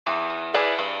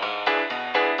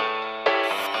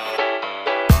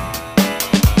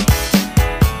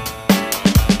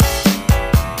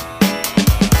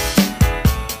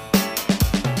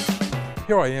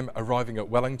Here I am arriving at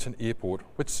Wellington Airport,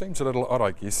 which seems a little odd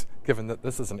I guess, given that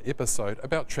this is an episode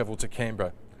about travel to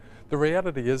Canberra. The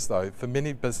reality is though, for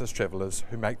many business travellers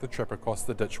who make the trip across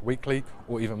the ditch weekly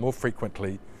or even more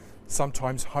frequently,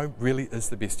 sometimes home really is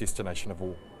the best destination of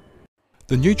all.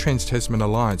 The new Trans-Tasman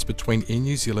alliance between Air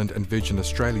New Zealand and Virgin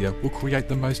Australia will create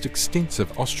the most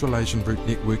extensive Australasian route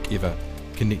network ever,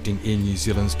 connecting Air New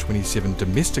Zealand's 27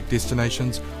 domestic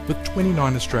destinations with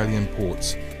 29 Australian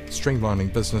ports,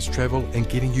 streamlining business travel and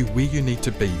getting you where you need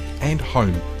to be and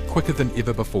home quicker than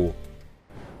ever before.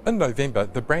 In November,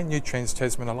 the brand new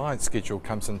Trans-Tasman Alliance schedule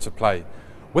comes into play.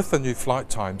 With the new flight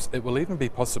times, it will even be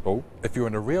possible, if you're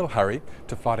in a real hurry,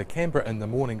 to fly to Canberra in the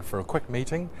morning for a quick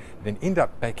meeting, then end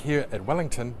up back here at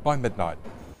Wellington by midnight.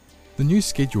 The new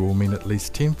schedule will mean at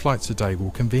least 10 flights a day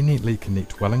will conveniently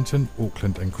connect Wellington,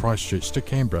 Auckland and Christchurch to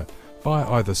Canberra via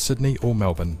either Sydney or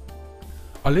Melbourne.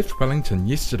 I left Wellington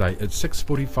yesterday at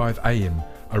 6:45 AM,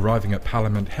 arriving at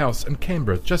Parliament House in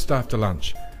Canberra just after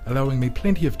lunch, allowing me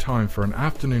plenty of time for an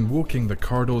afternoon walking the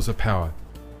corridors of power.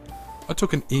 I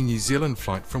took an Air New Zealand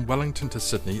flight from Wellington to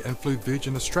Sydney and flew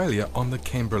Virgin Australia on the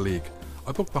Canberra leg.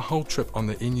 I booked the whole trip on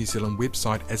the Air New Zealand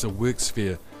website as a works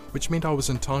fare, which meant I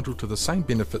was entitled to the same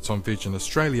benefits on Virgin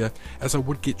Australia as I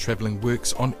would get travelling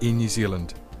works on Air New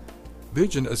Zealand.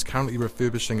 Virgin is currently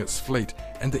refurbishing its fleet,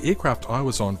 and the aircraft I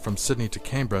was on from Sydney to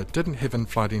Canberra didn't have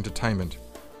in-flight entertainment.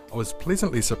 I was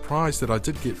pleasantly surprised that I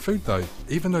did get food though,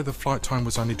 even though the flight time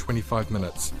was only 25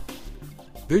 minutes.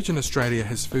 Virgin Australia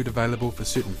has food available for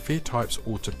certain fare types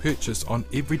or to purchase on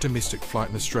every domestic flight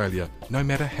in Australia, no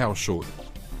matter how short.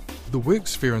 The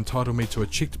works fare entitled me to a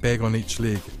checked bag on each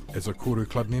leg. As a Koru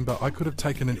Club member, I could have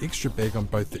taken an extra bag on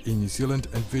both the Air New Zealand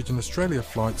and Virgin Australia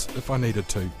flights if I needed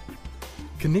to.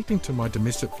 Connecting to my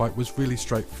domestic flight was really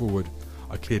straightforward.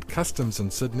 I cleared customs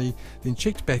in Sydney, then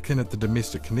checked back in at the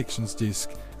domestic connections desk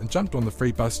and jumped on the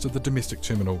free bus to the domestic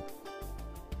terminal.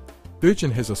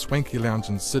 Virgin has a swanky lounge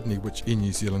in Sydney which Air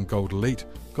New Zealand Gold Elite,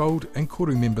 Gold and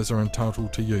Koru members are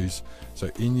entitled to use, so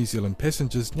Air New Zealand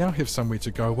passengers now have somewhere to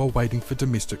go while waiting for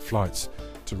domestic flights,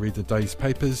 to read the day's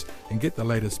papers and get the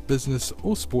latest business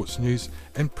or sports news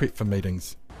and prep for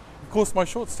meetings. Of course, my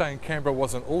short stay in Canberra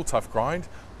wasn't all tough grind.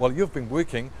 While you've been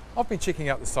working, I've been checking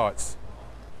out the sights.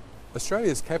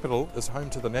 Australia's capital is home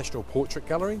to the National Portrait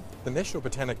Gallery, the National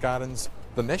Botanic Gardens,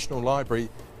 the National Library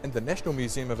and the National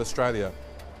Museum of Australia.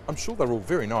 I'm sure they're all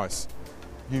very nice.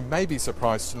 You may be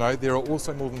surprised to know there are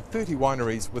also more than 30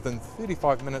 wineries within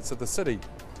 35 minutes of the city.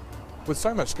 With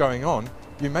so much going on,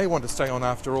 you may want to stay on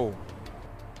after all.